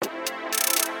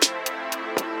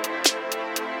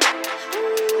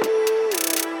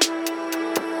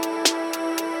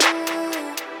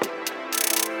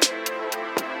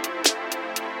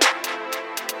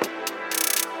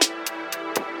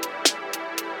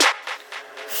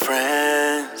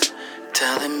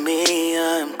Telling me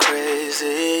I'm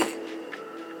crazy,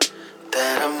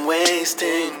 that I'm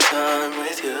wasting time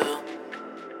with you.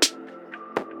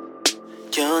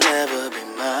 You'll never be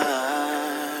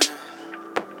mine.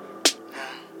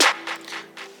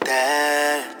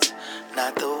 That's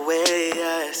not the way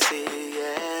I see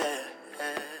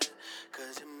it.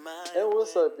 'Cause you're mine. Hey,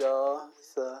 what's up, y'all?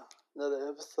 It's another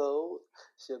episode.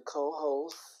 It's your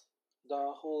co-host,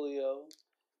 Don Julio,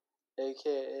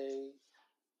 aka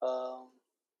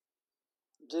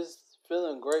just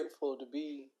feeling grateful to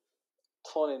be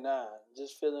 29.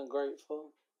 Just feeling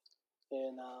grateful,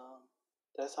 and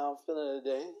that's how I'm feeling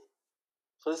today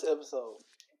for this episode.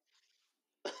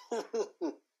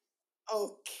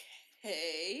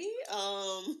 Okay.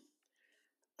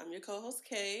 I'm your co-host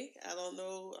Kay. I don't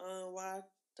know why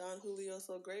Don Julio's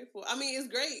so grateful. I mean, it's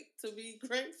great to be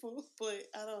grateful, but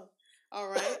I don't. All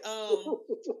right.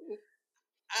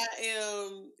 I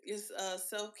am just a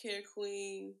self-care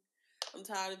queen. I'm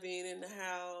tired of being in the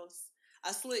house.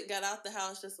 I got out the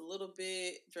house just a little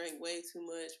bit, drank way too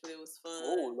much, but it was fun.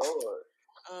 Oh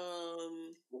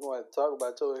Lord. We're going to talk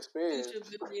about your experience.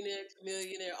 Future billionaire,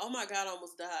 millionaire. Oh my God, I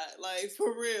almost died. Like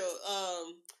for real.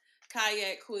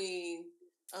 Kayak queen.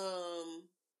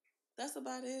 That's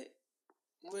about it.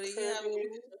 But yeah, I mean, we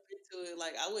can jump into it.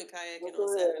 Like I went kayaking on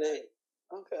Saturday.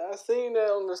 Okay, I seen that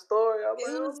on the story. I'm It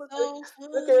like, was so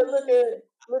fun.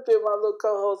 look at my little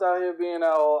co-host out here being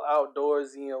all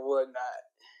outdoorsy and whatnot.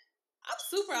 I'm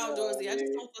super outdoorsy. I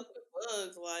just don't fuck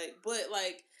with bugs. But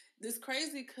this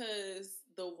crazy because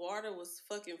the water was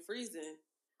fucking freezing.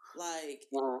 Like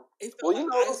it felt it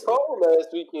like was cold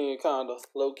last weekend, kind of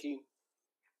low key.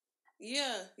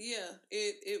 Yeah,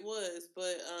 it was,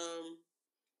 but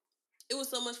it was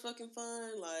so much fucking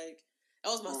fun. Like that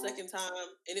was my second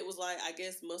time, and it was like I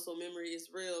guess muscle memory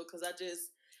is real because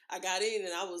I got in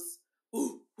and I was.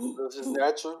 It was just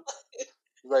natural,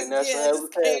 like natural yeah, it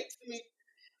just came habitat. to me.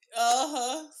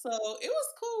 So it was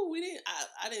cool.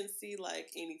 I didn't see like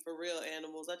any for real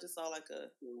animals. I just saw like a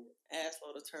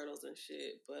assload of turtles and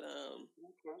shit. But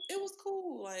it was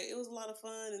cool. Like it was a lot of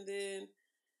fun. And then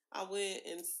I went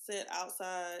and sat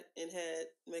outside and had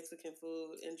Mexican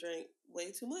food and drank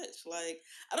way too much. Like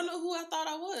I don't know who I thought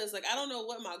I was. Like I don't know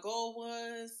what my goal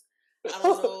was. I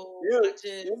don't know.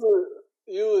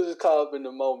 You was just caught up in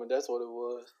the moment. That's what it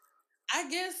was. I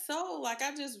guess so. Like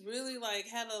I just really like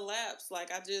had a lapse.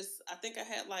 Like I think I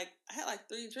had like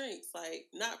 3 drinks. Like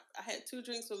I had 2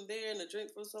 drinks from there and a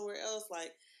drink from somewhere else.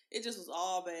 Like it just was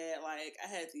all bad. Like I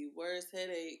had the worst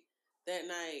headache that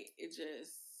night. It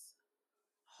just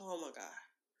oh my God.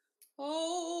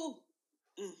 Oh.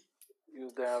 You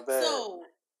was down bad. So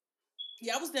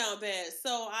yeah, I was down bad.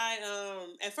 So I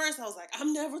at first I was like,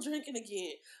 I'm never drinking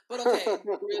again. But okay,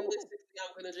 realistically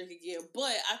I'm gonna drink again.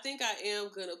 But I think I am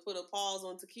gonna put a pause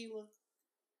on tequila.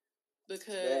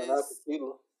 Because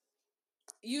tequila.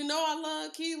 you know I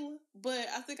love tequila, but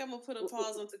I think I'm gonna put a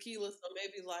pause on tequila so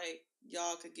maybe like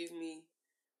y'all could give me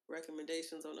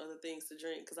recommendations on other things to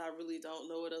drink because I really don't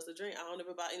know what else to drink. I don't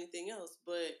ever buy anything else,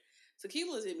 but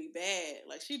tequila did me bad.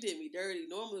 Like she did me dirty.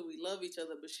 Normally we love each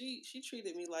other, but she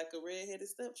treated me like a redheaded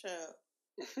stepchild.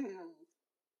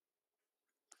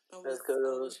 That's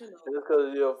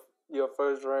because your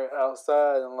first drink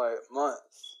outside in like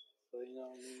months. So you know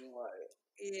what I mean, like.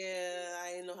 Yeah,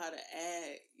 I didn't know how to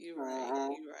act. You're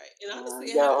right. You're right. And honestly,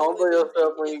 you gotta humble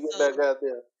yourself when you get back out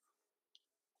there.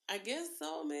 I guess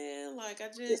so, man. Like I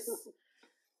just.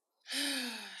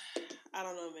 I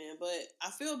don't know, man, but I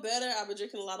feel better. I've been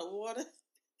drinking a lot of water.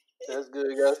 That's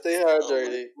good. You gotta stay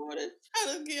hydrated.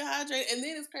 Trying to get hydrated, and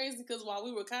then it's crazy because while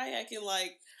we were kayaking,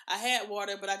 like I had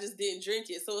water, but I just didn't drink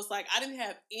it. So it's like I didn't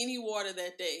have any water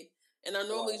that day, and I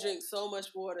normally drink so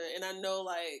much water, and I know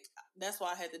like that's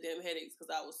why I had the damn headaches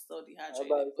because I was so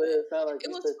dehydrated. It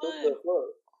was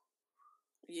fun.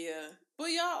 Yeah,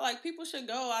 but y'all, like people should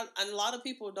go. And a lot of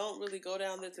people don't really go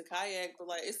down there to kayak, but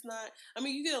like it's not. I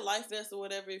mean, you get a life vest or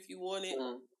whatever if you want it.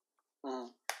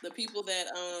 The people that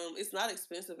it's not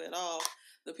expensive at all.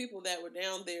 The people that were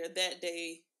down there that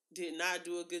day did not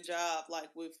do a good job,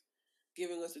 like with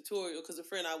giving us a tutorial. Because a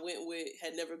friend I went with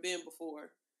had never been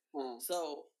before,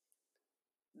 so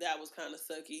that was kind of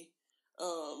sucky.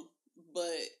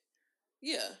 But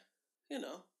yeah, you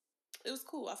know. It was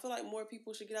cool. I feel like more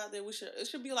people should get out there. It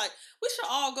should be like we should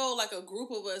all go like a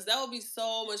group of us. That would be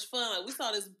so much fun. Like we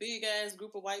saw this big ass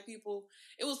group of white people.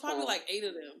 It was probably like 8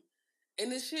 of them.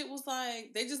 And this shit was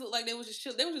like they just looked like they was just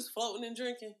chill. They were just floating and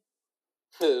drinking.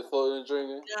 Floating and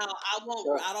drinking. Now I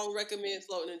don't recommend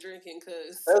floating and drinking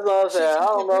because that's what I'm saying. I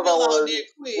don't know if I want to.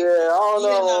 Yeah, I don't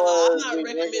know. I'm not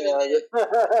recommending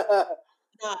that.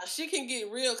 Nah, she can get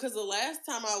real because the last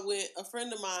time I went, a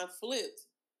friend of mine flipped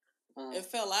and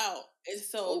fell out, and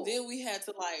so then we had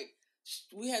to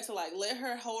let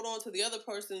her hold on to the other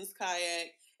person's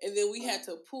kayak, and then we had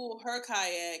to pull her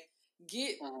kayak,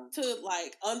 get to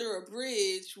like under a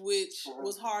bridge, which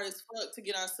was hard as fuck to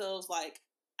get ourselves like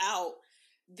out.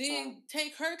 Then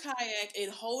take her kayak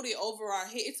and hold it over our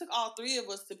head. It took all three of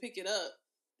us to pick it up.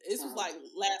 This was like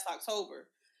last October.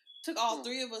 Took all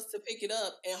three of us to pick it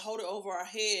up and hold it over our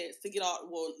heads to get all,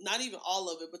 well, not even all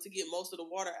of it, but to get most of the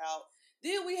water out.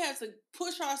 Then we had to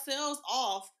push ourselves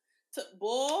off to,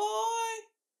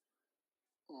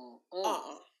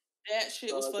 that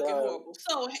shit was fucking horrible.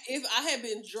 So if I had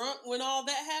been drunk when all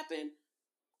that happened,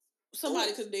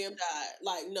 somebody could damn died.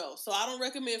 Like, no. So I don't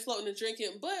recommend floating and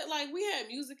drinking, but like we had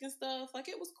music and stuff. Like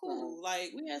it was cool.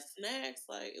 Like we had snacks.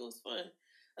 Like it was fun.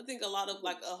 I think a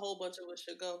whole bunch of us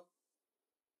should go.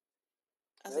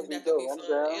 I think that could be fun.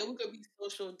 And we could be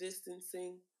social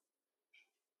distancing.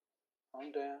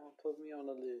 I'm down. Put me on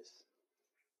the list.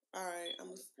 All right, I'm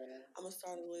gonna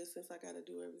start a list since I got to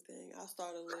do everything. I'll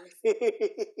start a list,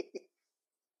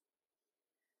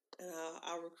 and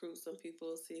I'll recruit some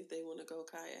people, see if they want to go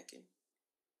kayaking.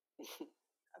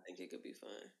 I think it could be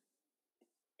fun.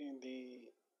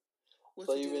 Indeed. What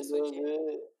so you been this doing weekend?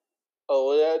 good? Oh,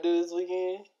 what did I do this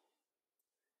weekend?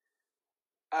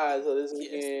 All right, so this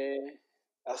weekend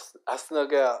I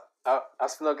snuck out. I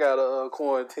snuck out of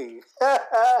quarantine.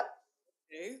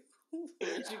 Okay,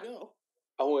 where'd you go?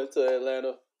 I went to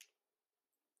Atlanta.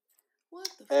 What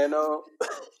the and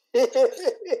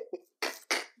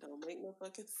don't make no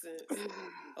fucking sense.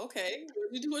 Okay,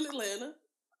 what did you do in Atlanta?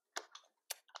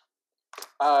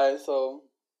 All right, so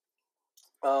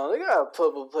they got a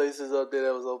couple places up there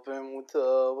that was open. Went to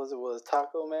was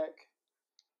Taco Mac.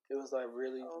 It was like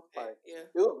really it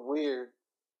was weird.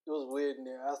 It was weird in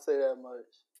there. I'll say that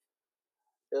much.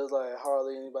 It was like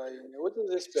hardly anybody in there, which is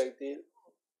expected.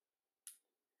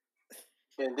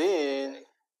 And then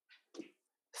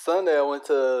Sunday I went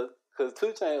to, because 2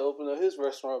 Chainz opened up his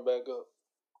restaurant back up.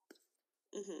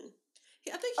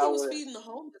 I think he was feeding the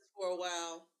homeless for a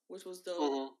while, which was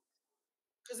dope.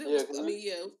 Because it was, it was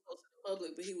close to the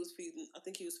public, but I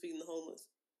think he was feeding the homeless.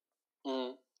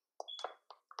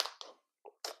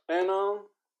 And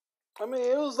I mean,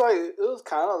 it was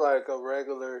kind of like a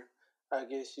regular, I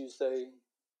guess you say,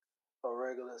 a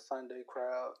regular Sunday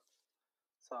crowd.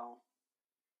 So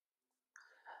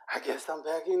I guess I'm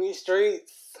back in these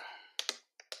streets.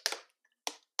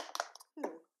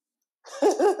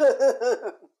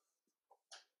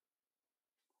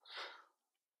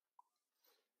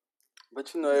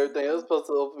 But you know, everything else supposed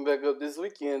to open back up this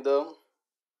weekend, though.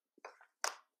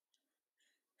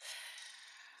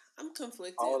 I'm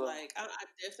conflicted. Like, I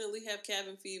definitely have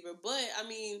cabin fever, but I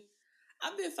mean,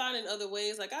 I've been finding other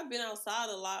ways. Like, I've been outside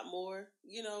a lot more,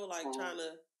 you know, like trying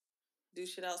to do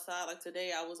shit outside. Like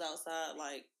today, I was outside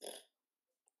like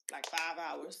 5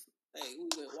 hours. Like we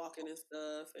went walking and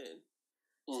stuff, and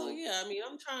so yeah. I mean,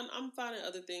 I'm finding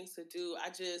other things to do.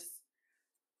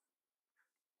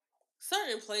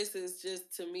 Certain places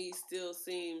just to me still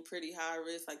seem pretty high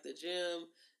risk, like the gym,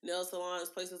 nail salons,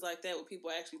 places like that where people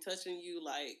are actually touching you,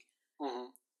 like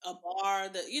a bar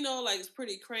that, you know, like it's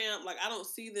pretty cramped. Like I don't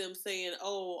see them saying,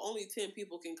 oh, only 10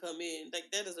 people can come in.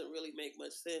 Like that doesn't really make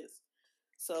much sense.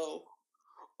 So,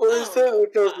 well, they said we're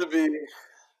supposed to be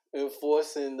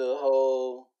enforcing the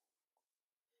whole,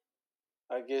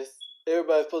 I guess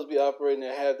everybody's supposed to be operating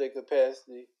at half their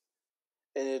capacity,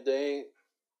 and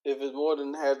if it's more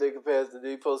than half their capacity,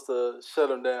 they're supposed to shut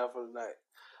them down for the night.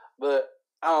 But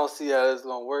I don't see how that's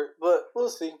gonna work. But we'll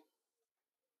see.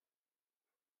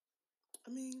 I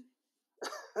mean,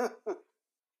 I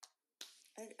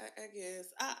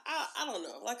guess I don't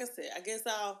know. Like I said, I guess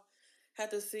I'll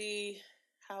have to see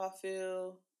how I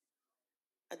feel.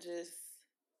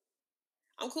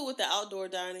 I'm cool with the outdoor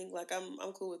dining. Like I'm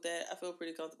cool with that. I feel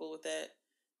pretty comfortable with that.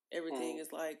 Everything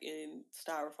is like in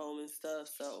styrofoam and stuff.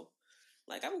 So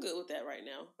like I'm good with that right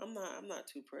now. I'm not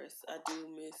too pressed. I do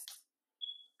miss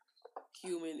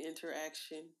human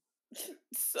interaction.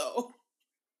 So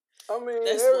I mean,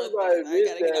 everybody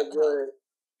missed that,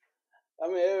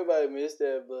 but everybody missed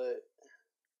that, but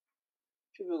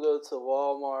people go to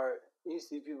Walmart. You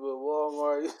see people at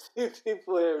Walmart. You see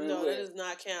people everywhere. No, that does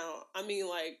not count. I mean,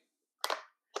 like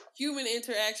human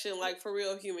interaction, like for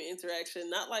real human interaction,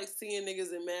 not like seeing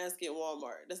niggas in masks at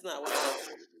Walmart. That's not what I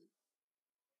mean.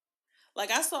 Like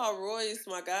I saw Royce,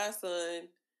 my godson,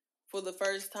 for the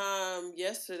first time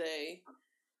yesterday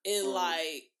in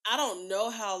like I don't know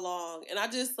how long, and I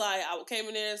just like I came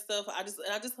in there and stuff. I just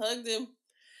hugged him.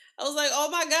 I was like, oh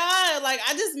my God, like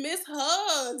I just miss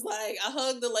hugs. Like I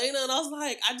hugged Elena and I was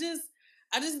like, I just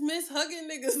miss hugging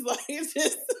niggas. Like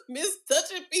just miss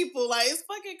touching people. Like it's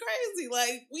fucking crazy.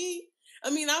 Like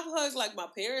I've hugged like my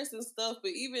parents and stuff,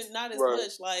 but even not as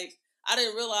much. Like I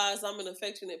didn't realize I'm an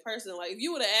affectionate person. Like if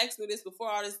you would have asked me this before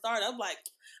all this started, I'm like,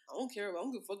 I don't care. I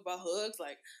don't give a fuck about hugs.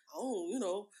 Like I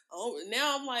don't.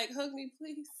 Now I'm like, hug me,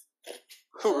 please.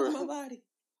 Hug my body.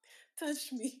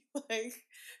 Touch me. Like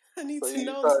I need to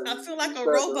know. I feel like a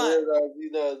robot.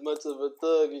 You're not as much of a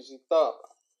thug as you thought.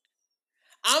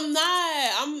 I'm not.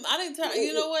 I didn't turn.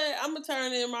 You know what? I'm gonna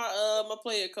turn in my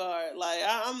player card. Like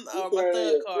I'm or my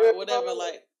thug card, whatever.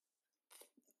 Like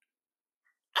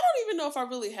I don't even know if I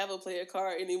really have a player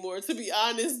card anymore, to be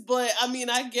honest. But I mean,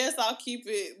 I guess I'll keep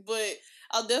it. But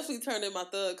I'll definitely turn in my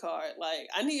thug card. Like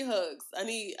I need hugs. I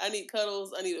need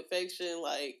cuddles. I need affection.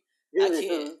 Like I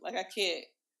can't. Like I can't.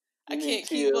 I can't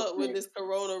keep up with this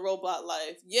corona robot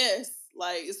life. Yes,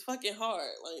 like it's fucking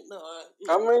hard. Like no.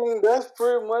 I mean, that's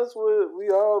pretty much what we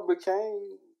all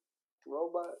became,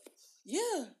 robots.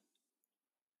 Yeah.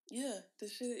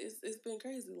 This shit it's been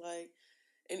crazy. Like,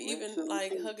 and even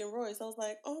like hugging Royce, I was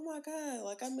like, oh my God,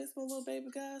 like I miss my little baby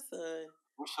godson.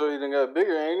 I'm sure he done got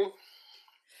bigger, ain't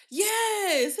he?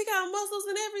 Yes, he got muscles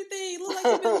and everything. Look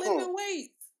like he been lifting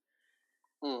weights.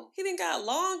 He done got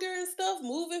longer and stuff,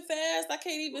 moving fast. I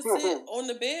can't even sit on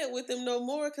the bed with him no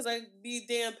more because I be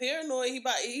damn paranoid. He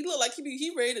look like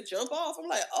he ready to jump off. I'm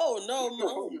like, oh no.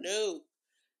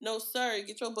 No, sir,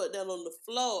 get your butt down on the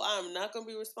floor. I'm not gonna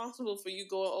be responsible for you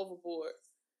going overboard.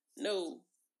 No.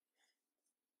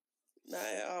 Not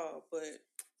at all. But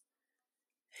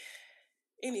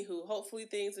anywho, hopefully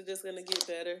things are just gonna get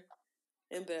better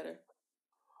and better.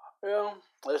 Yeah.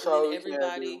 That's and all then we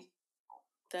everybody can do.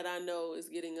 that I know is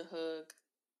getting a hug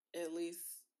at least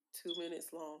 2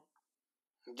 minutes long.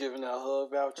 Giving out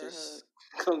hug vouchers.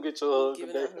 Come get your hug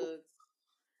giving today. out hugs.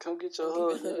 Come get your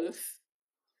hug. Hugs.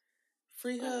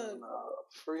 Free hug.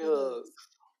 Free hugs.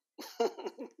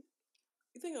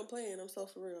 You think I'm playing? I'm so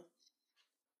for real.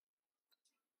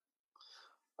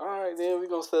 All right, then we're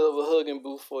going to set up a hugging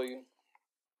booth for you.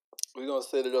 We're going to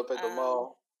set it up at the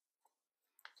mall.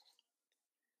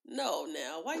 No,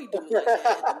 now. Why you do me like that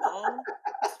at the mall?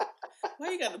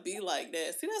 Why you gotta be like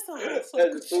that? See, that's why I don't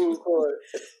fuck with you.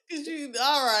 Cause you,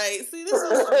 all right. See, this is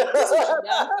what you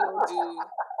not gonna do.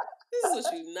 This is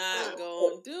what you not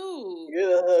gonna do. Get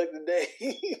a hug today.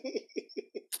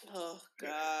 Oh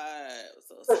God, I'm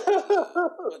so sick of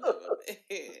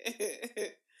you.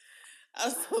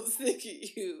 I'm so sick of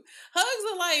you. Hugs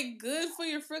are like good for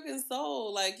your freaking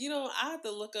soul. Like I have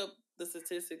to look up the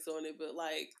statistics on it, but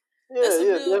like that's a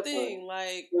real thing.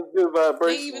 Like it's good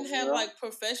vibration, they even have like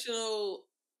professional.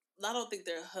 I don't think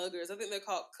they're huggers. I think they're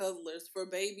called cuddlers for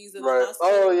babies in the hospital.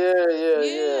 Oh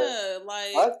yeah.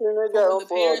 Like I think they got when the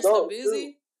parents are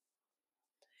busy. Too.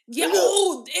 Yeah.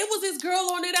 It was this girl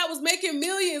on there that was making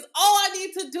millions. Oh, I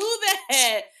need to do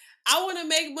that. I want to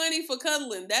make money for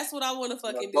cuddling. That's what I want to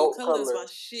fucking do. Cuddling's my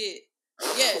shit.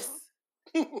 Yes.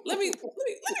 Let me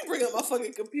bring up my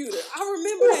fucking computer. I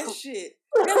remember that shit.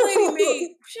 That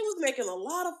lady she was making a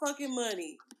lot of fucking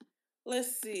money.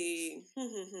 Let's see.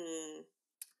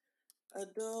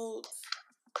 Adult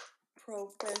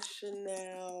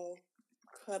professional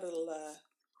cuddler.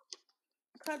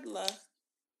 I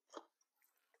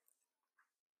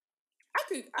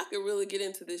could really get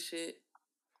into this shit.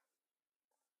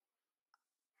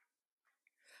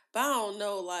 But I don't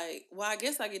know, like, well, I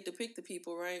guess I get to pick the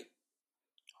people, right?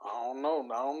 I don't know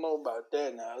about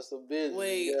that now. It's a business.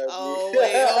 Wait,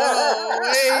 wait.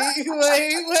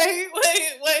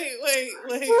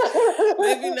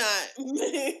 Maybe not.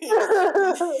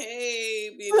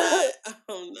 Maybe not.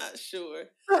 I'm not sure.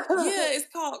 Yeah, it's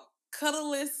called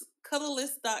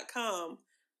Cuddlist.com.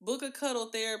 Book a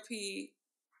cuddle therapy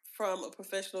from a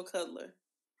professional cuddler.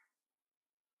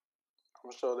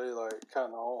 I'm sure they like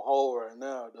kind of on hold right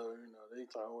now, though. They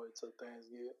trying to wait till things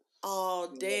get.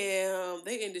 Oh damn!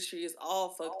 Their industry is all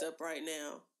fucked up right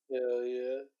now.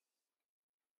 Yeah.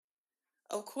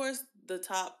 Of course, the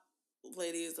top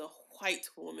lady is a white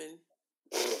woman.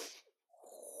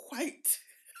 White.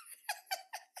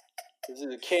 Is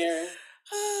it a Karen?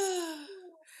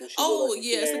 Oh like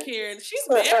yeah, it's a Karen. She's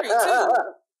married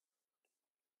too.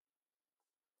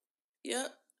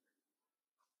 Yep.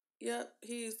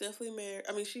 He is definitely married.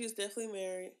 I mean, she is definitely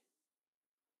married.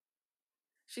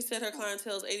 She said her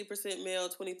clientele is 80% male,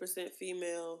 20%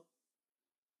 female.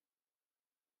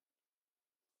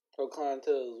 Her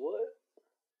clientele is what?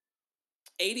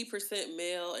 80%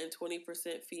 male and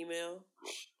 20% female.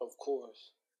 Of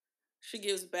course. She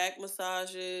gives back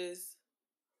massages.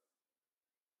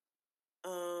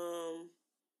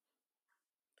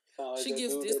 Like She that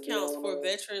gives dude that be discounts for on.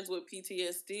 veterans with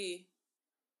PTSD.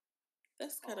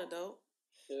 That's kind of dope.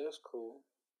 Yeah, that's cool.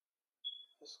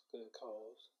 That's a good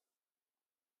cause.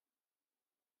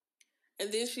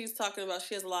 And then she's talking about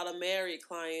she has a lot of married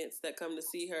clients that come to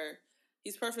see her.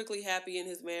 He's perfectly happy in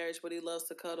his marriage, but he loves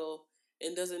to cuddle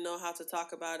and doesn't know how to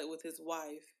talk about it with his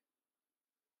wife.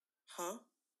 Huh?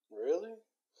 Really?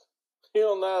 He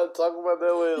don't know how to talk about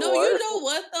that with his No, wife. you know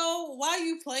what though? Why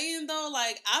you playing though?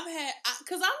 Like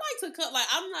cause I like to cut. Like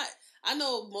I'm not. I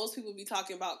know most people be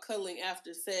talking about cuddling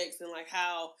after sex and like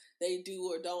how they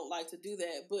do or don't like to do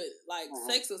that. But like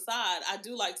sex aside, I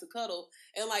do like to cuddle,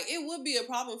 and like it would be a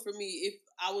problem for me if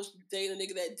I was dating a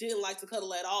nigga that didn't like to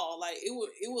cuddle at all. Like it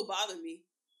would bother me.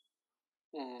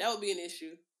 That would be an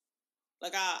issue.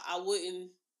 Like I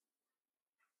wouldn't.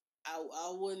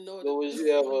 I wouldn't know But what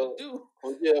to do.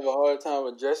 would you have a hard time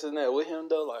addressing that with him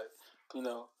though? Like, you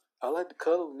know, I like to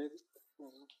cuddle, nigga.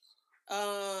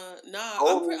 Nah,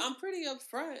 I'm pretty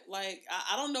upfront. Like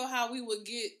I don't know how we would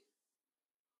get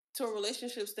to a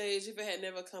relationship stage if it had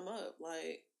never come up.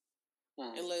 Like,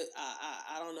 unless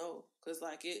I don't know, cause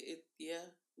like yeah,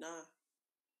 nah,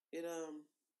 it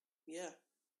yeah,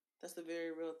 that's a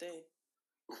very real thing.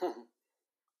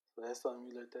 So that's something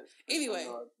you let that. Anyway,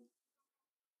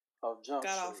 Jump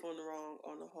got Street. off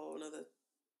on a whole another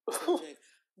subject.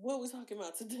 What are we talking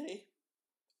about today?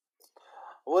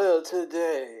 Well,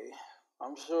 today,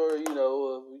 I'm sure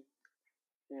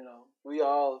we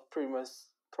all pretty much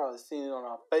probably seen it on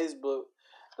our Facebook.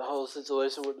 The whole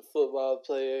situation with the football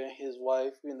player and his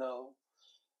wife,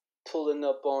 pulling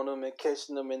up on him and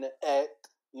catching him in the act,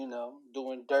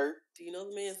 doing dirt. Do you know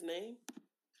the man's name?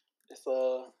 It's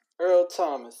Earl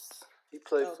Thomas. He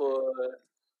played for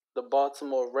the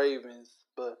Baltimore Ravens,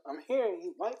 but I'm hearing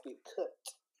he might get cut.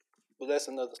 But that's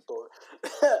another story.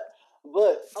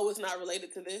 But it's not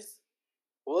related to this?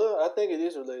 Well, I think it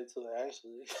is related to it,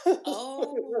 actually.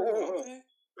 Okay.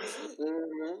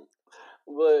 Mm-hmm.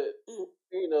 But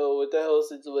with that whole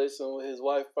situation with his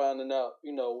wife finding out,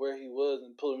 where he was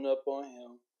and pulling up on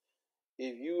him,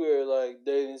 if you were like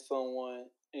dating someone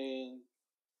and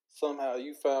somehow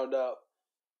you found out,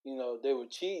 they were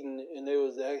cheating and they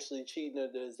was actually cheating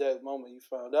at the exact moment you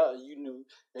found out, and you knew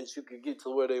that you could get to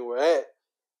where they were at,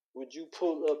 would you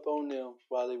pull up on them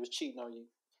while they was cheating on you?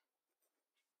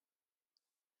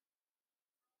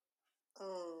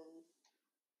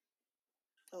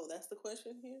 Oh, that's the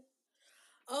question here.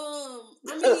 I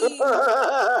mean,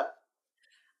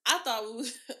 I thought we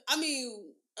was. I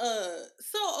mean,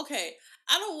 so okay.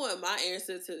 I don't want my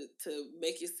answer to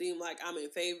make it seem like I'm in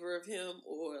favor of him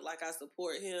or like I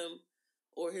support him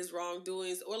or his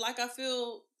wrongdoings or like I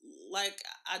feel like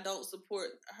I don't support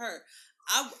her.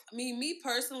 I mean, me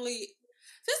personally,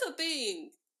 this is a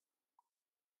thing.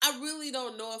 I really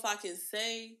don't know if I can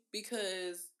say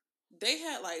because they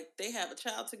have a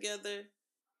child together.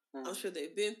 I'm sure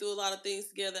they've been through a lot of things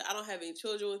together. I don't have any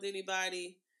children with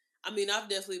anybody. I mean, I've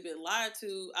definitely been lied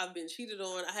to. I've been cheated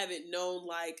on. I haven't known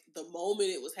like the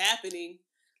moment it was happening.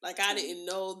 Like I didn't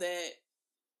know that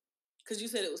because you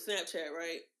said it was Snapchat,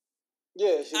 right?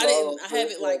 Yeah, I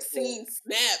haven't like seen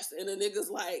snaps and the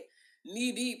niggas like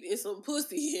knee deep in some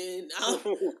pussy and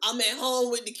I'm at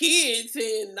home with the kids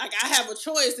and like I have a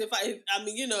choice if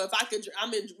if I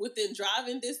could, within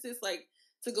driving distance, like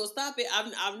to go stop it.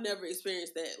 I've never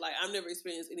experienced that. Like I've never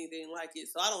experienced anything like it.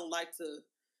 So I don't like to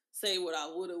say what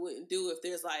I would or wouldn't do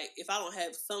if I don't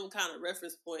have some kind of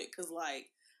reference point. Cause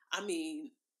like, I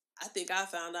mean, I think I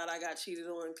found out I got cheated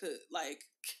on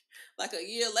like a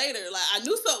year later. Like I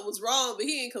knew something was wrong, but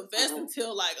he didn't confess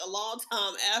until like a long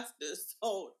time after.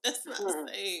 So that's not the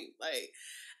same. Like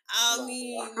I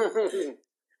mean,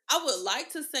 I would like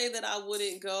to say that I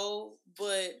wouldn't go,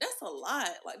 but that's a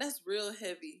lot. Like that's real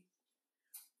heavy.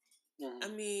 I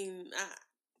mean,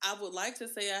 I would like to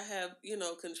say I have,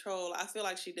 control. I feel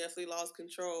like she definitely lost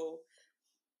control.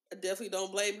 I definitely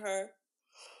don't blame her.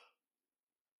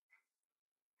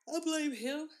 I blame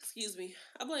him. Excuse me.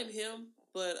 I blame him,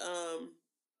 but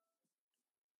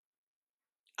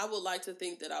I would like to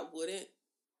think that I wouldn't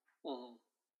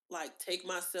like take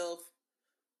myself,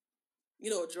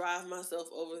 drive myself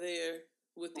over there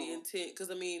with the intent. Because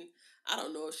I mean, I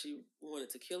don't know if she wanted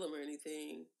to kill him or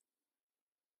anything,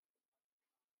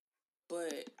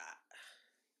 but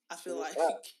I feel like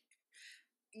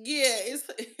yeah,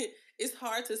 it's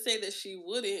hard to say that she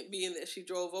wouldn't, being that she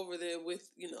drove over there with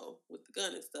with the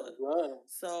gun and stuff.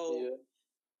 So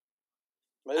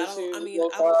yeah. I don't. I mean, I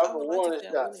would like to say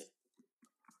I wouldn't.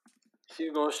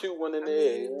 She's gonna shoot one in the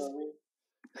air. You know what I mean?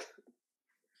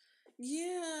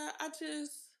 Yeah,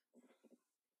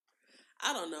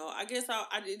 I don't know. I guess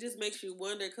it just makes you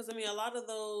wonder because I mean, a lot of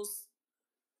those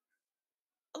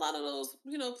a lot of those,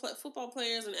 football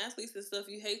players and athletes and stuff,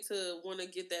 you hate to want to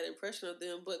get that impression of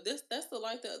them, but that's the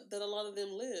life that a lot of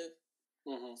them live.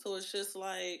 Mm-hmm. So it's just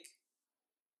like,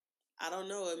 I don't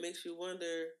know. It makes you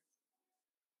wonder.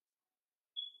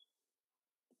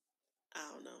 I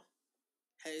don't know.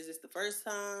 Hey, is this the first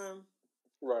time?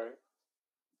 Right.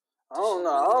 I Does she don't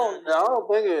know. really not know?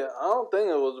 I don't think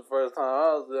it was the first time.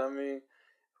 Honestly, I mean,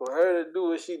 for her to do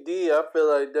what she did, I feel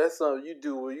like that's something you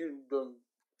do when you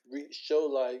show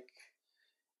like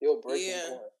your breaking Yeah.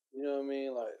 point. You know what I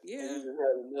mean? Like, Yeah. you just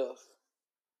had enough.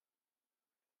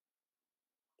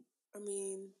 I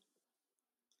mean,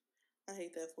 I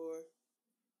hate that for her.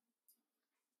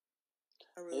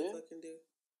 I really fucking do.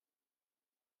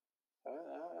 I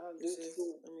do It's just,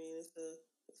 too. I mean, it's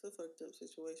a fucked up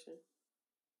situation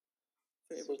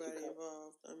for everybody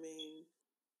involved. I mean,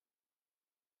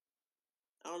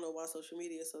 I don't know why social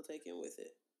media is so taken with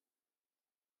it.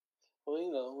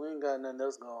 Well, we ain't got nothing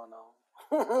else going on.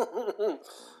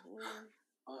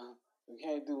 We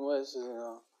can't do much,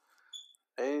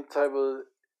 any type of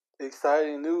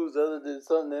exciting news other than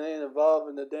something that ain't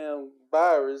involving the damn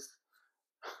virus.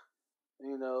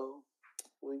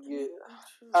 We get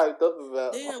hyped up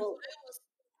about. Damn, so they was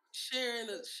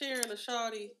sharing a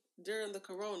shawty during the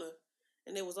corona,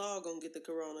 and they was all gonna get the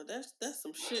corona. That's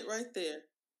some shit right there.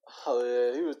 Oh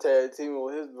yeah, he was tag teaming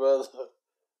with his brother.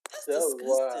 That's that disgusting.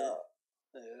 was wild.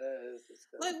 Yeah, that is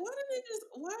disgusting. Like,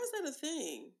 why is that a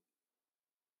thing?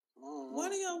 Why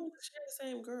do y'all want to share the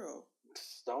same girl?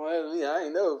 Don't ask me. I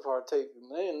ain't never partaken.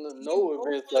 I ain't no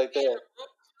events like that.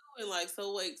 And like,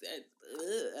 so wait,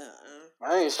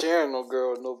 I ain't sharing no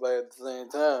girl with nobody at the same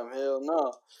time. Hell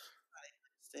no. I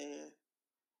understand.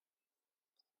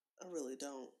 I really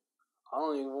don't. I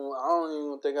don't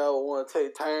even think I would want to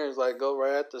take turns, like go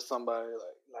right after somebody.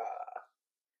 Like, nah.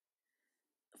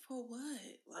 For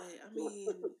what? Like, I mean,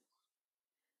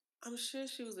 I'm sure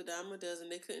she was a dime a dozen.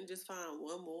 They couldn't just find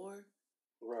one more.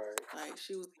 Right. Like,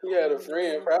 she was. She had a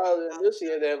friend. Probably. I knew she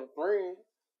had to have a friend.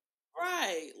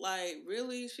 Right. Like,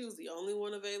 really? She was the only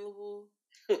one available?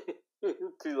 She's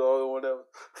the only one that was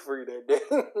free that day.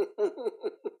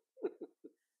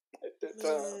 At that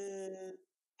time.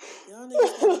 Y'all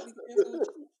niggas gotta be careful with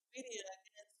social media,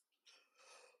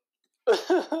 I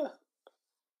guess.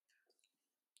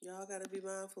 Y'all gotta be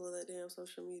mindful of that damn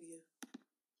social media.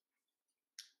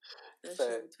 That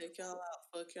shit will take y'all out,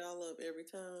 fuck y'all up every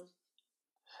time.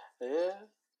 Yeah.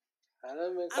 I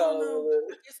don't know. I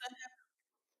guess I have.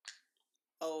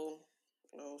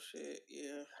 Oh shit,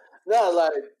 yeah. Not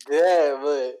like that,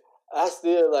 but I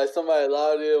still like somebody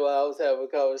logged in while I was having a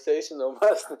conversation on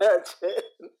my Snapchat,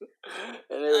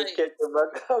 and they was catching my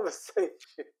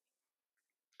conversation.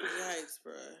 Yikes,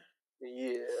 bruh.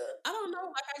 Yeah. I don't know.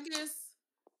 Like, I guess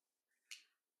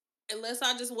unless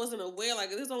I just wasn't aware. Like,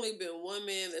 there's only been one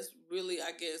man that's really,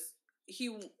 I guess he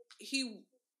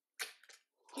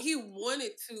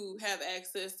wanted to have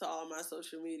access to all my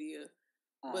social media,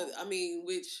 but I mean,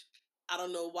 which I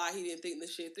don't know why he didn't think the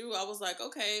shit through. I was like,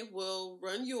 okay, well,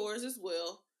 run yours as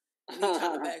well, and he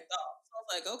kind of backed off. So I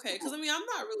was like, okay, because I mean, I'm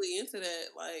not really into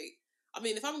that. Like, I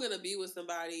mean, if I'm gonna be with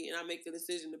somebody and I make the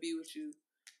decision to be with you,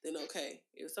 then okay.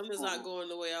 If something's not going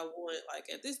the way I want, like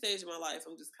at this stage of my life,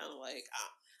 I'm just kind of like,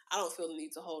 I don't feel the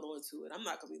need to hold on to it. I'm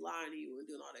not gonna be lying to you and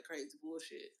doing all that crazy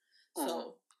bullshit.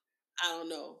 So I don't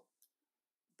know.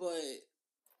 But,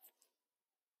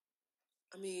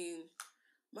 I mean,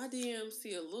 my DMs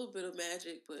see a little bit of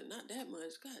magic, but not that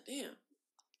much. God damn.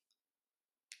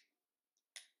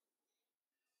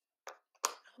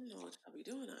 I don't know what y'all be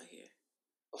doing out here,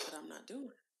 but I'm not doing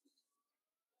it.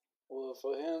 Well,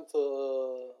 for him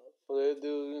to, for that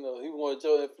dude, he wanted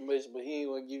your information, but he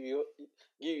ain't want to give you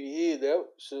his. That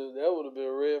would have been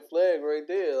a red flag right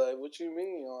there. Like, what you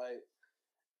mean? Like,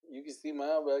 you can see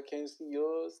mine, but I can't see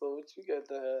yours. So what you got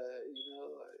to hide?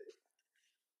 Like.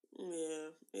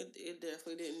 Yeah, it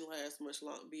definitely didn't last much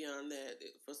long beyond that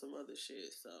for some other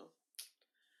shit. So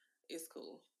it's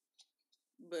cool,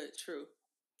 but true,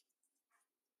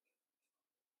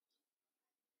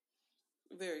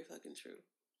 very fucking true.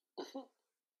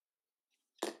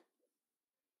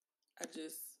 I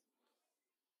just,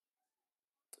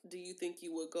 do you think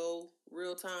you would go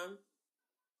real time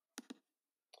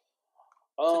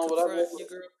to confront your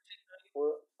girl?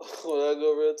 Would I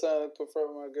go real time to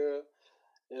confront my girl?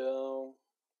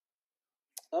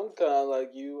 I'm kind of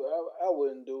like you. I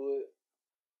wouldn't do it.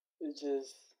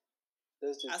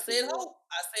 I said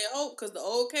hope because the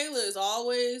old Kayla is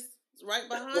always right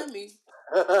behind me.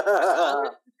 I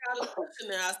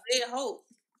said hope.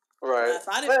 Right. Now, if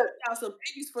I didn't pick out some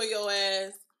babies for your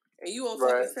ass and you on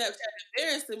fucking Snapchat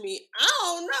embarrassing me, I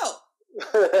don't know.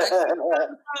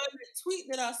 That tweet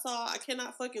that I saw, I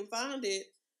cannot fucking find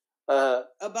it.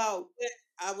 About what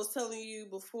I was telling you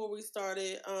before we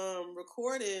started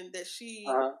recording that she,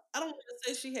 I don't want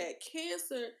to say she had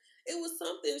cancer. It was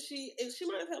something she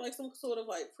might have had like some sort of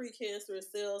like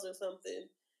precancerous cells or something,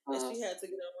 and she had to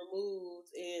get them removed.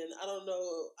 And I don't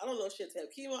know if she had to have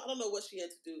chemo. I don't know what she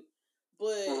had to do,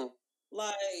 but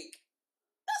like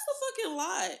that's a fucking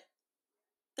lot.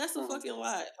 That's a fucking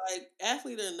lot. Like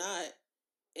athlete or not,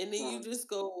 and then you just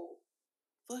go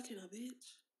fucking a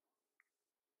bitch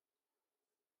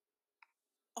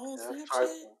on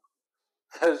Snapchat.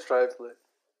 That's trifling.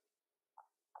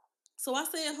 So I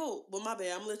said hope, but my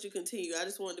bad. I'm gonna let you continue. I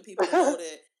just wanted the people to know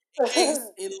that in case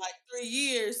in like 3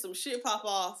 years some shit pop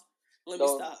off, let me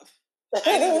stop. I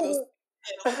ain't even gonna say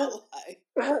that on my life.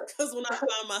 Because when I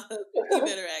find my husband, he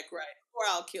better act right, or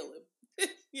I'll kill him.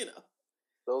 You know.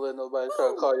 Don't let nobody try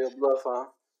to call your bluff, huh?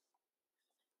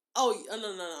 Oh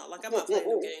no! Like I'm not playing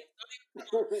no game.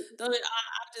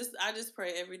 I just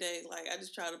pray every day. Like I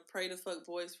just try to pray to fuck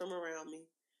boys from around me,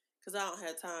 because I don't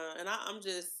have time, and I'm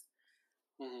just.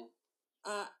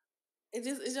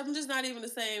 I'm just not even the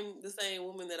same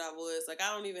woman that I was. Like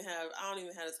I don't even have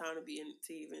the time to be in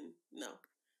to even no.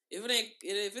 If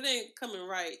it ain't coming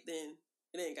right, then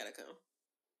it ain't gotta come.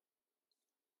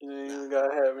 You ain't even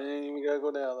gotta have it. You ain't even gotta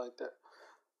go down like that.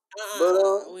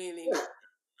 But we ain't even.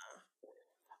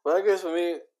 But I guess for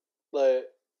me, like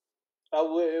I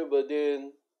would, but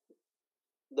then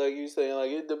like you saying,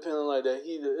 like it depends on like that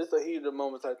heat. It's a heat of the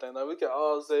moment type thing. Like we can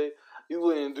all say you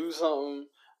wouldn't do something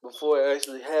before it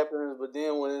actually happens, but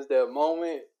then when it's that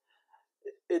moment,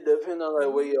 it depends on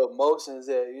like where your emotions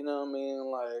at. You know what I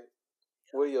mean? Like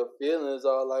where your feelings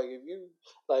are. Like if you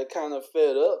like kind of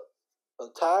fed up or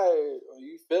tired, or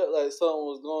you felt like something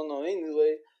was going on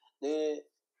anyway, then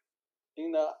you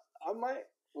know I might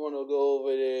want to go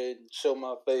over there and show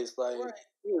my face, like. Right.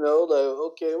 You know, like,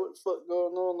 okay, what the fuck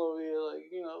going on over here? Like,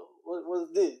 you know,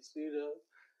 what's this? You know,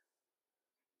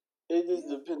 it just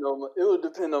depend on it would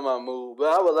depend on my mood.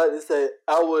 But I would like to say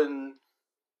I wouldn't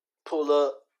pull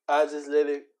up. I just let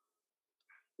it,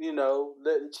 you know,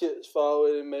 let the chips fall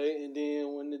where they may, and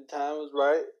then when the time is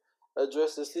right,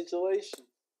 address the situation.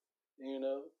 You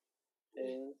know,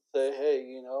 and say, hey,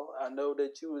 you know, I know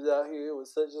that you was out here with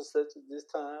such and such at this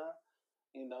time.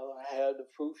 You know, I have the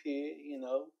proof here. You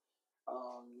know,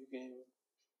 you can,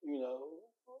 you know,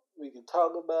 we can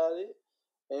talk about it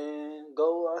and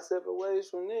go our separate ways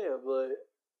from there. But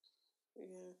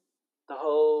the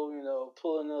whole, you know,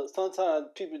 pulling up. Sometimes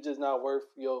people just not worth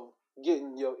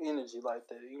getting your energy like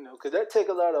that. You know, because that take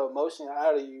a lot of emotion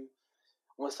out of you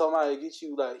when somebody gets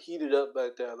you like heated up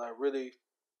like that, like really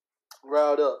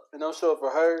riled up. And I'm sure for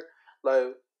her,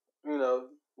 like, you know,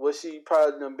 what she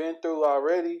probably done been through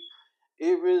already,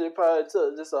 it really probably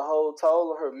took just a whole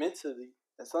toll on her mentally.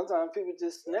 And sometimes people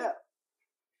just snap.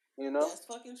 You know? That's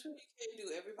fucking true. You can't do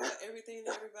everything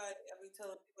to everybody. I be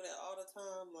telling people that all the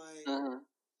time. Like,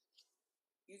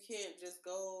 you can't just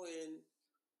go and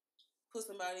put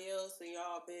somebody else in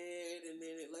y'all bed and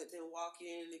then let them walk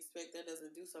in and expect that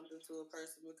doesn't do something to a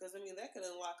person. Because, I mean, that could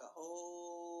unlock a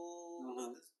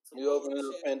whole you open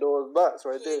up Pandora's box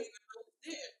right there.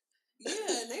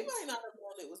 Yeah, and they might not have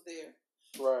known it was there.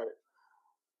 Right.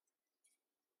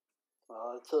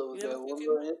 It took that one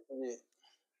little incident.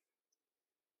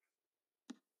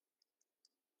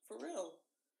 For real.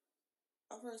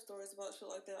 I've heard stories about shit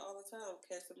like that all the time.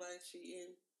 Catch somebody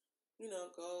cheating, you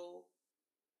know, go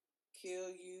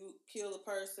kill a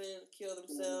person, kill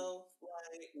themselves.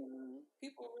 Like,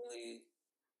 people really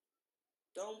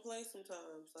don't play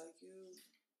sometimes. Like, you.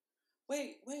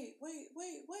 Wait. What?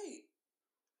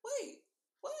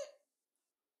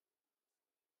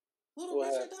 Little what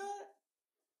Richard happened? died?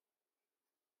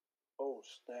 Oh,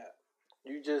 snap.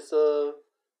 You just,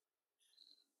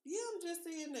 Yeah, I'm just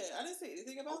seeing that. I didn't say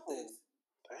anything about this.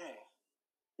 Dang.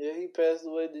 Yeah, he passed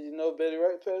away. Did you know Betty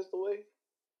Wright passed away?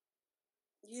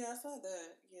 Yeah, I saw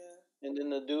that. Yeah. And then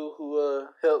the dude who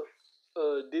helped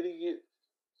Diddy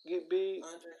get big.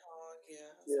 Andre Hogg.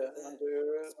 Yeah, I yeah, saw that. Andre.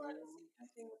 That's why I didn't see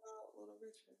anything about Little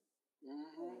Richard.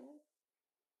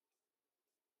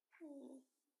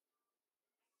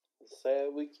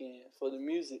 Sad weekend for the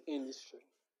music industry.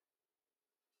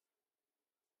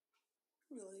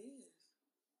 It really is.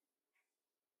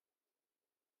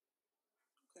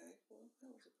 Okay, well, that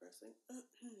was depressing.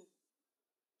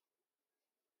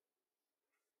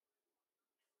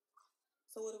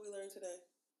 So what did we learn today?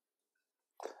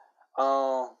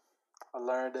 I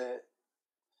learned that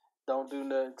don't do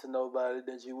nothing to nobody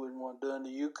that you wouldn't want done to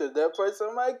you, because that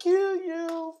person might kill you.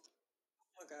 Oh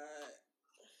my God.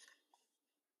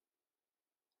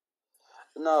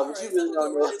 No, All but you right, so really we're gonna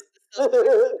don't run know. into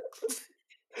self.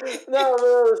 No, but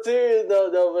on serious though,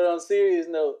 but on serious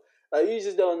note, like you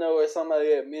just don't know where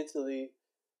somebody at mentally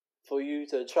for you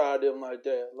to try them like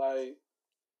that. Like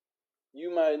you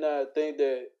might not think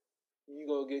that you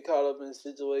gonna get caught up in a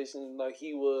situation like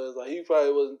he was. Like he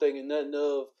probably wasn't thinking nothing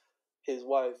of his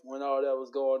wife when all that was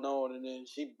going on, and then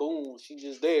she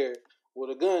just there with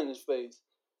a gun in his face.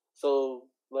 So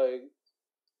like,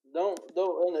 don't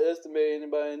underestimate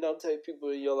anybody, and don't take people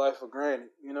in your life for granted.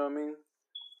 You know what I mean?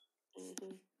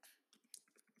 Mm-hmm.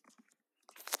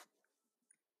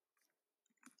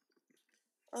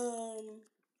 Um,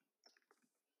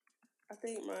 I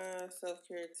think my self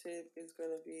care tip is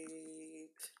gonna be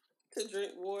to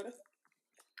drink water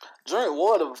Drink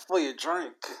water before you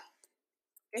drink.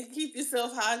 and keep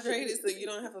yourself hydrated so you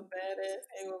don't have a badass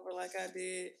hangover like I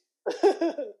did. I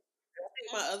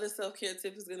think my other self care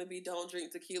tip is gonna be don't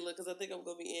drink tequila because I think I'm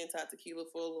gonna be anti tequila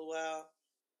for a little while.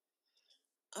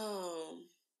 Um,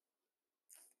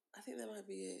 I think that might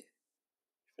be it.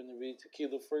 Finna be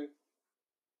tequila free.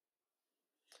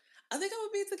 I think I'm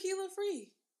gonna be tequila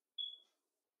free.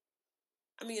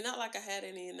 I mean, not like I had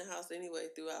any in the house anyway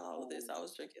throughout all of this. I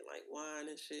was drinking like wine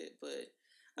and shit, but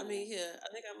I mean, yeah,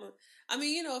 I think I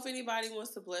mean, if anybody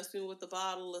wants to bless me with a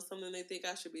bottle or something they think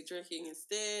I should be drinking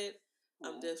instead,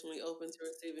 I'm definitely open to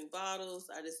receiving bottles.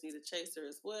 I just need a chaser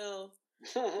as well.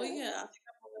 But yeah, I think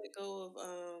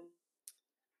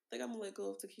I'm gonna let go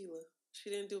of tequila. She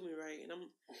didn't do me right, and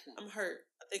I'm hurt.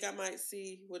 I think I might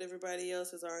see what everybody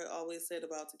else has always said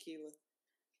about tequila.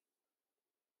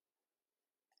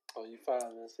 Oh, you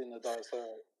finally seen the dark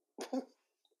side.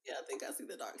 Yeah, I think I see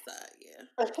the dark side. Yeah,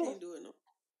 I can't do it no.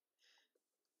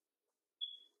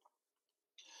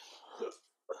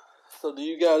 So do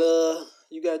you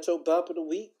got your bop of the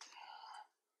week?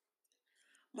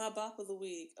 My bop of the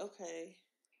week. Okay.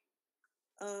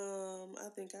 I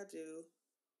think I do.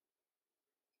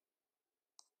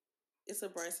 It's a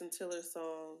Bryson Tiller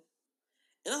song,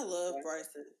 and I love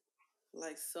Bryson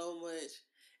like so much.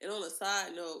 And on a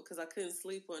side note, because I couldn't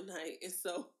sleep one night, and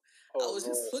so I Oh was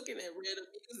Lord. just looking at random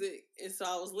music, and so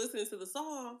I was listening to the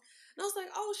song, and I was like,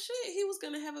 "Oh shit, he was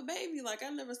gonna have a baby!" Like I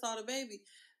never saw the baby.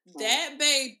 That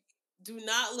baby, do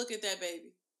not look at that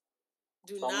baby.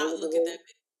 Do So I'm not looking look at at that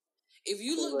baby. If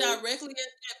you too look late. directly at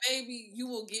that baby, you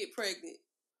will get pregnant.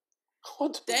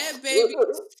 What the That baby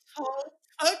is so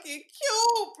fucking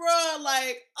cute, bro.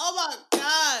 Like, oh my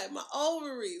god, my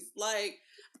ovaries. Like,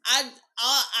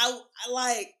 I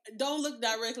like. Don't look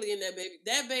directly in that baby.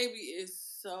 That baby is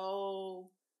so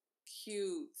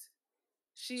cute.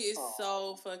 She is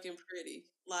so fucking pretty.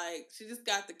 Like, she just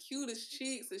got the cutest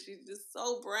cheeks, and she's just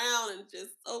so brown and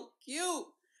just so cute.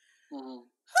 Mm-hmm.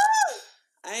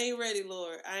 I ain't ready,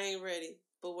 Lord. I ain't ready.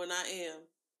 But when I am,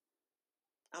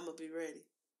 I'm gonna be ready.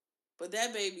 But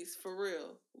that baby's for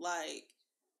real. Like,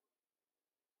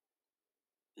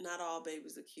 not all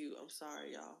babies are cute. I'm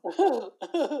sorry, y'all.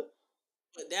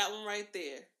 But that one right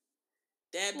there,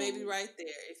 that baby right there.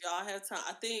 If y'all have time,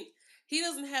 I think he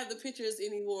doesn't have the pictures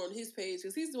anymore on his page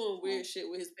because he's doing weird shit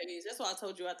with his page. That's why I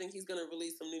told you I think he's gonna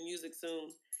release some new music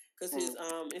soon because his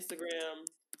Instagram,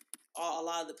 a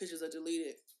lot of the pictures are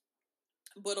deleted.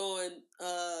 But on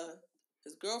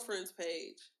his girlfriend's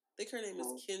page, I think her name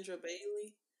is Kendra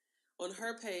Bailey. On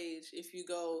her page, if you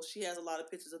go, she has a lot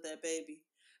of pictures of that baby.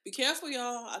 Be careful,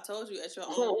 y'all. I told you at your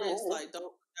own risk. Like, don't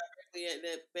look directly at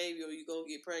that baby, or you're gonna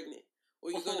get pregnant,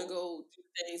 or you're gonna go do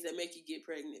things that make you get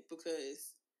pregnant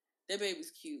because that baby's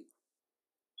cute.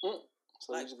 So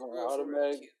Like, you're just for gonna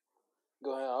real cute.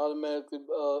 go ahead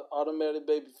automatic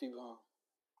baby fever, huh?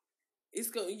 It's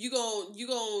going you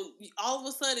going all of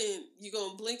a sudden you're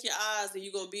gonna blink your eyes and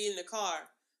you're gonna be in the car,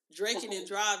 drinking and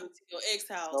driving to your ex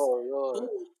house. Oh Lord. Boom,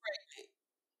 pregnant.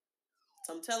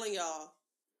 So I'm telling y'all,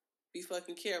 be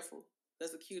fucking careful.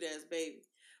 That's a cute ass baby.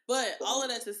 But all of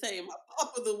that to say, my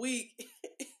pop of the week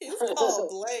is called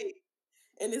Blade.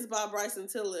 And it's by Bryson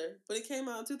Tiller. But it came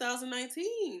out in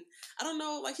 2019. I don't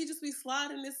know, like he just be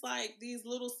sliding this like these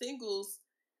little singles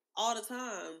all the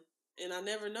time. And I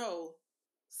never know.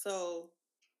 So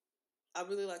I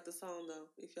really like the song though,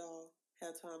 if y'all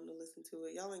have time to listen to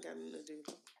it. Y'all ain't got nothing to do.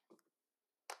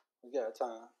 We got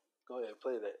time. Go ahead,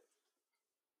 play that.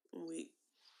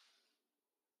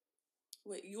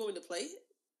 Wait, you want me to play it?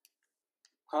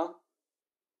 Huh?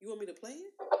 You want me to play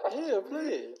it? Yeah, play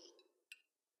it.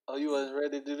 Oh, you wasn't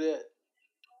ready to do that?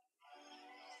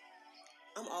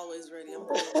 I'm always ready. I'm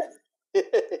born ready.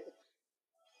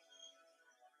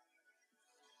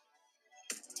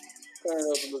 Turn it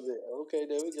up a little bit. Okay,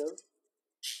 there we go.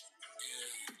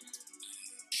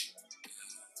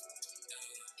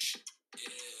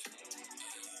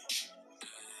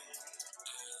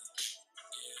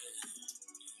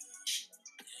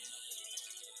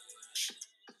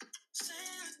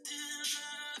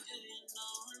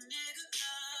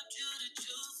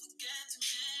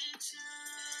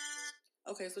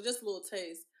 Okay, so just a little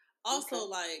taste. Also, Okay.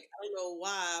 like, I don't know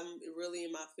why I'm really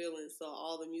in my feelings. So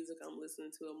all the music I'm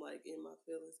listening to, I'm like in my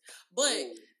feelings. But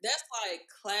Ooh. that's like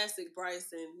classic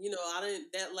Bryson. You know, I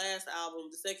didn't that last album,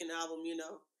 the second album. You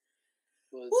know,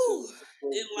 Well, whew,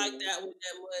 too. didn't like that one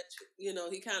that much. You know,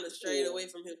 he kind of strayed Yeah. away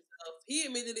from himself. He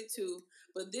admitted it too.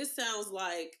 But this sounds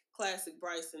like classic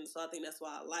Bryson, so I think that's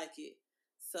why I like it.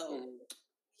 So Mm.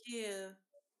 yeah,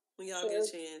 when y'all get Yeah.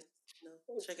 a chance, you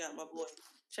know, check out my boy.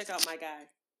 Check out my guy.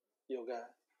 Yo, guy.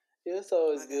 Yeah, it's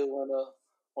always My guy. good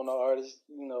when the artists,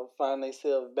 find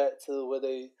themselves back to where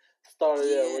they started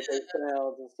at, Yeah. with their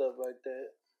sounds and stuff like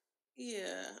that.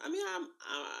 Yeah, I mean,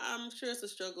 I'm sure it's a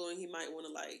struggle, and he might want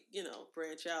to like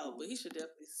branch out, but he should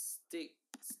definitely stick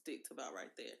to about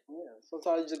right there. Yeah,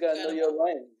 sometimes you just gotta know Got your about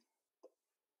lane.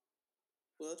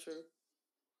 well, true.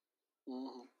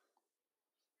 Mm-hmm.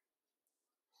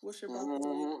 What's your bop of the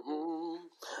week? Mm-hmm.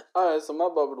 All right, so my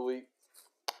bop of the week.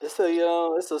 It's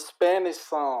a Spanish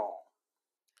song.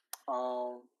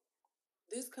 Um,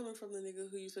 This coming from the nigga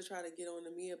who used to try to get on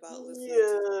to me about listening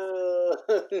to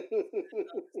yeah.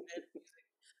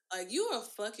 like you a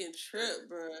fucking trip,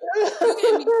 bro. You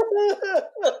gave me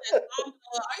that song.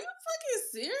 Are you fucking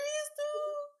serious,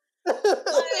 dude?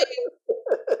 Like,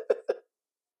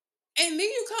 and then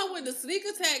you come with the sneak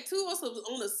attack too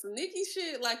on the sneaky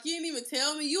shit. Like you didn't even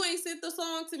tell me. You ain't sent the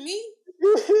song to me.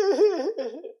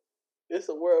 It's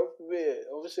a world premiere.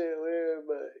 I'm sharing with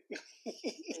everybody.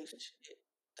 Ain't shit.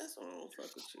 That's why I don't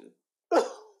fuck with you.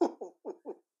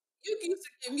 You used to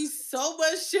give me so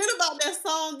much shit about that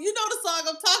song. You know the song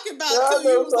I'm talking about I too.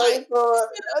 You know was like,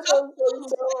 I know I'm what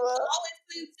you're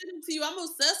always sending to you. I'm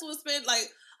obsessed with spend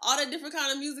like all that different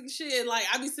kind of music shit. Like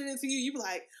I be sending to you. You be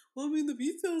like, well, I mean the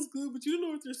beat sounds good, but you don't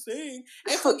know what they're saying.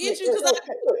 And forget you because I know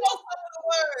some of the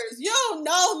words. You don't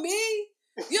know me.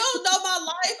 You don't know my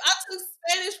life. I took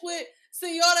Spanish with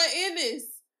Senora Innes.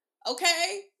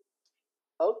 Okay.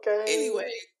 Okay. Anyway,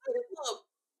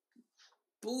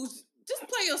 booze. Just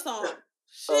play your song.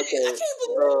 Shit, I Okay. can't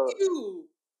believe you.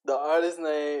 The artist's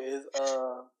name is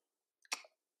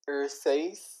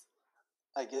Ursace.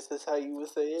 I guess that's how you would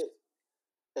say it.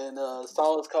 And the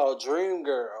song is called Dream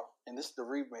Girl, and this is the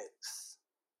remix.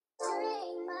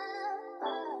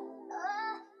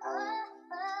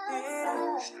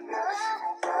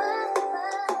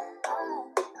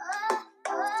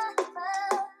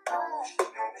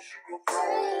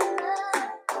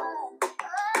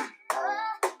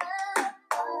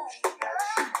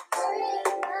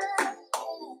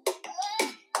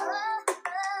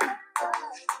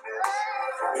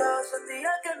 Yo hace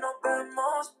días que nos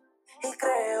vemos y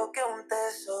creo que un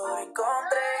tesoro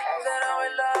encontré. Será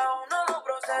verdad uno de los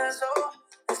procesos.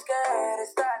 Es que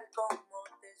eres tal como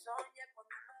te soñé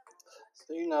cuando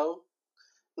me... So,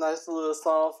 nice little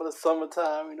song for the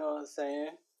summertime, you know what I'm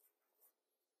saying?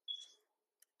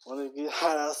 When it get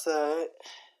hot outside,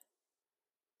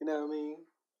 you know what I mean?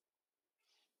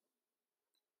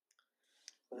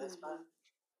 So that's my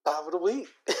top of the week.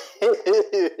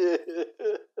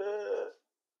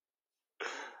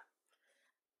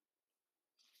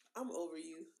 I'm over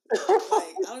you.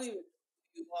 Like, I don't even know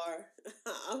who you are.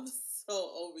 I'm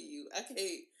so over you. I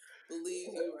can't believe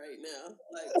you right now.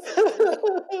 Like, for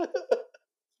real.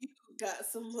 You got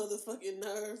some motherfucking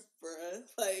nerve, bruh.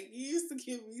 Like, you used to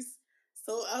give me...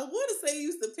 So, I want to say you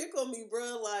used to pick on me,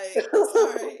 bruh. Like, that's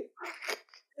alright.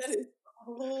 That is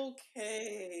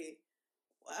okay.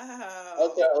 Wow. I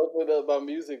try to open up my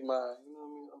music mind. You know what I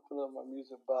mean? Open up my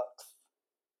music box.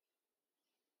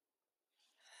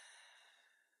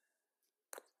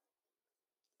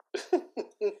 So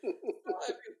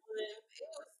everyone, it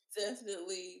was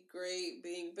definitely great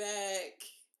being back,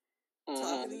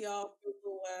 talking to y'all for a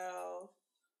while.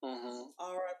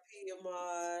 R.I.P.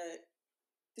 Ahmad.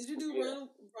 Did you do run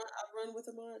with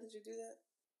Ahmad? Did you do that?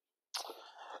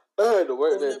 I had to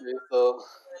work that day, so.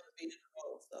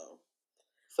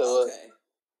 So okay.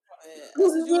 Oh,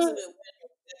 since you was in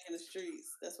Atlanta in the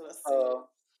streets, that's what I said.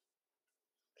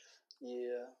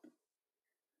 Yeah.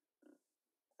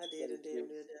 I did and damn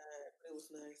near died, but it was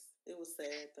nice. It was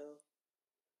sad though.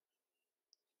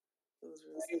 It was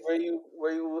real sad.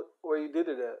 Where you did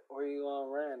it at? Where you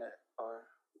ran at? Or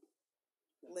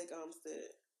Lake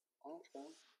Olmsted. okay.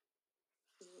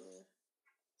 Yeah.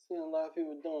 Seeing a lot of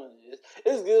people doing it.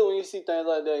 It's good when you see things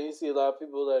like that. You see a lot of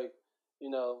people like,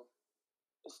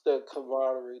 it's that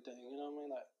camaraderie thing. You know what I mean?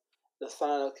 Like the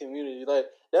sign of community. Like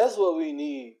that's what we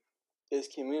need is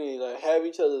community. Like have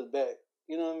each other's back.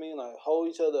 You know what I mean? Like hold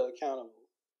each other accountable.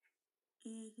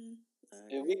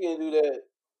 If we can do that,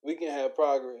 we can have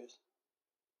progress.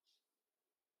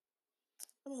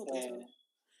 I'm hoping so. It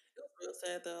was real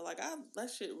sad though. Like that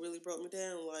shit really broke me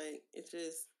down. Like it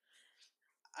just,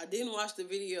 I didn't watch the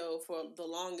video for the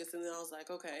longest, and then I was like,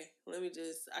 okay,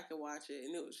 I can watch it,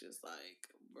 and it was just like,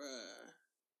 bruh.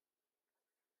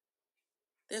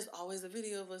 There's always a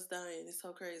video of us dying. It's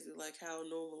so crazy, like how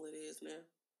normal it is now.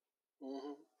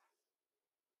 Mm-hmm.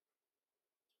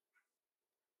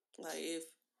 Like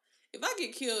if I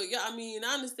get killed, yeah, I mean,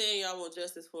 I understand y'all want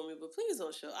justice for me, but please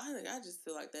don't show. I just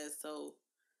feel like that's so.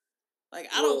 Like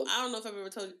I don't know if I've ever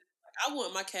told you. Like, I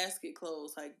want my casket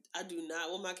closed. Like I do not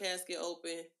want my casket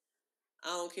open. I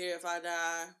don't care if I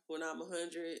die when I'm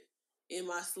 100 in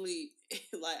my sleep.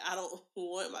 Like I don't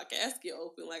want my casket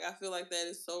open. Like I feel like that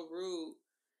is so rude.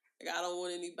 Like I don't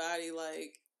want anybody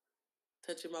like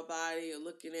touching my body or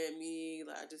looking at me.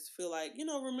 Like I just feel like,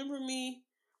 remember me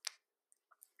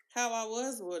how I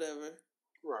was or whatever.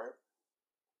 Right.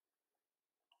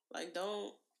 Like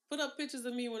don't put up pictures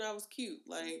of me when I was cute.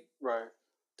 Like right.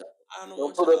 I don't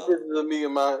want put up pictures of me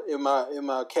in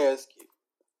my casket.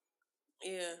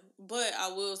 Yeah, but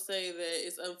I will say that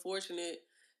it's unfortunate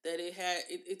that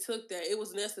it took that. It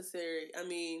was necessary. I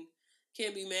mean,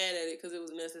 can't be mad at it because it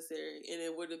was necessary, and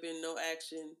it would have been no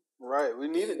action. Right, we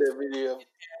needed that video.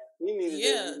 We needed that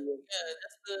video. Yeah,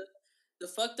 that's the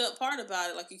fucked up part about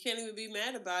it. Like you can't even be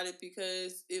mad about it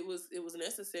because it was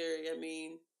necessary. I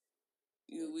mean,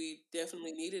 we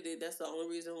definitely needed it. That's the only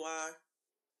reason why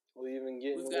we even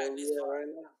getting we've where gotten we this at far. right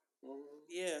now. Mm-hmm.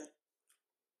 Yeah.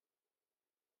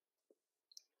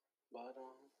 But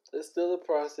it's still a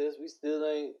process. We still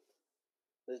ain't.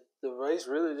 The race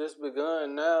really just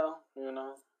begun now,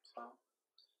 So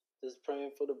just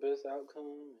praying for the best outcome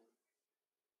and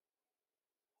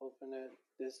hoping that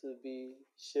this will be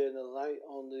shedding a light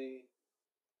on the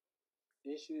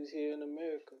issues here in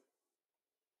America.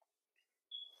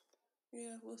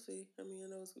 Yeah, we'll see. I mean, I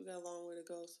know we got a long way to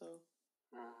go, so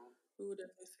we will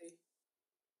definitely see.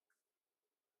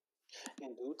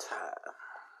 In due time.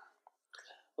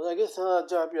 Well, I guess I'll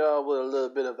drop y'all with a little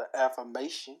bit of an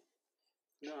affirmation.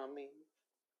 You know what I mean?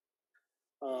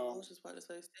 I was just about to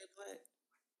say, stay black.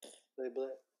 Stay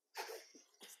black.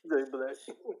 Stay black.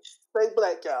 Stay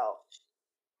black, y'all.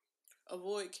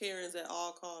 Avoid Karens at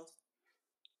all costs.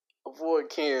 Avoid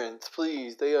Karens,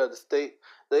 please. They are the state.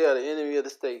 They are the enemy of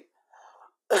the state.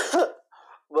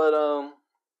 But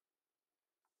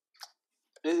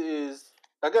it is.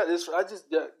 I got this. I just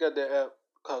got that app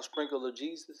called Sprinkle of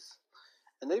Jesus,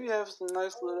 and they be having some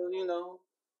nice little,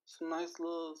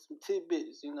 some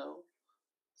tidbits,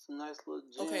 some nice little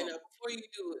gems. Okay, now before you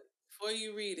do it, before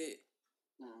you read it,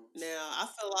 now I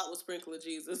fell out with Sprinkle of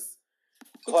Jesus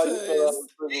Why you fell out because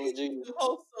with Sprinkle of Jesus? they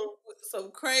post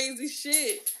some crazy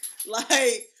shit.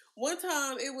 Like one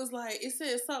time, it was like it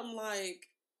said something like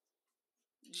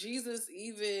Jesus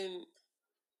even.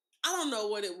 I don't know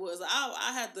what it was.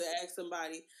 I had to ask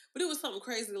somebody, but it was something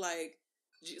crazy like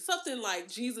something like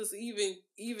Jesus even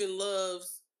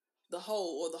loves the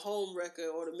hoe or the home wrecker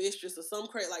or the mistress or some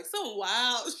crazy like some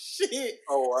wild shit.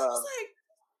 Oh wow! I was like,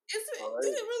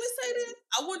 did it really say that?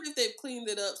 I wonder if they've cleaned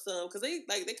it up some because they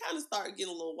kind of started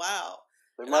getting a little wild.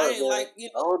 They and I ain't I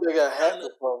hope they got hacked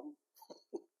or something.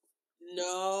 No,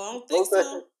 I don't think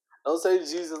so. Don't say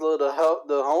Jesus loved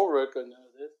the home wrecker now.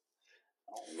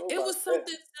 It was something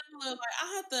similar.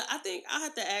 Like I think I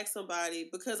had to ask somebody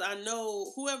because I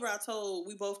know whoever I told,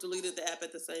 we both deleted the app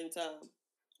at the same time.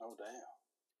 Oh damn!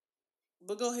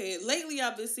 But go ahead. Lately,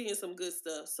 I've been seeing some good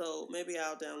stuff, so maybe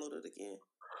I'll download it again.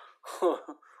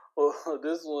 Well,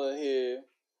 this one here,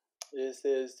 it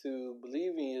says to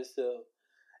believe in yourself.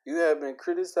 You have been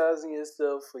criticizing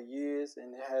yourself for years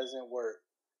and it hasn't worked.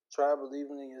 Try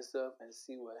believing in yourself and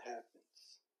see what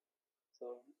happens.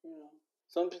 So,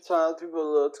 sometimes people are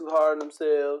a little too hard on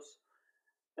themselves,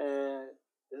 and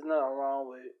there's nothing wrong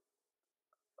with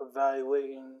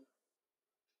evaluating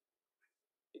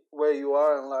where you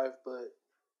are in life, but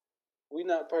we're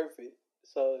not perfect.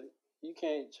 So, you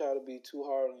can't try to be too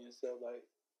hard on yourself. Like,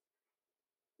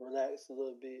 relax a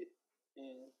little bit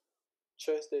and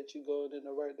trust that you're going in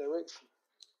the right direction.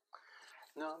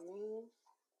 You know what I mean?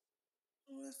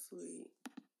 Oh, that's sweet.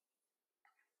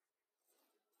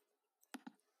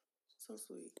 So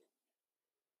sweet.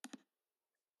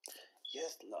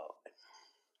 Yes, Lord.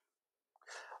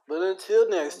 But until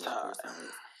next time.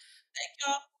 Thank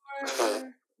y'all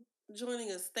for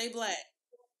joining us. Stay black.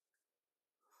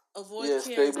 Avoid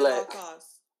Karens at all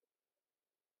costs.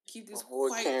 Keep these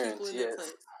white people in their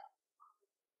place.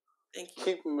 Thank you.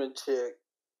 Keep them in check.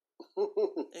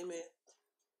 Amen.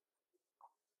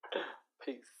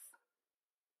 Peace.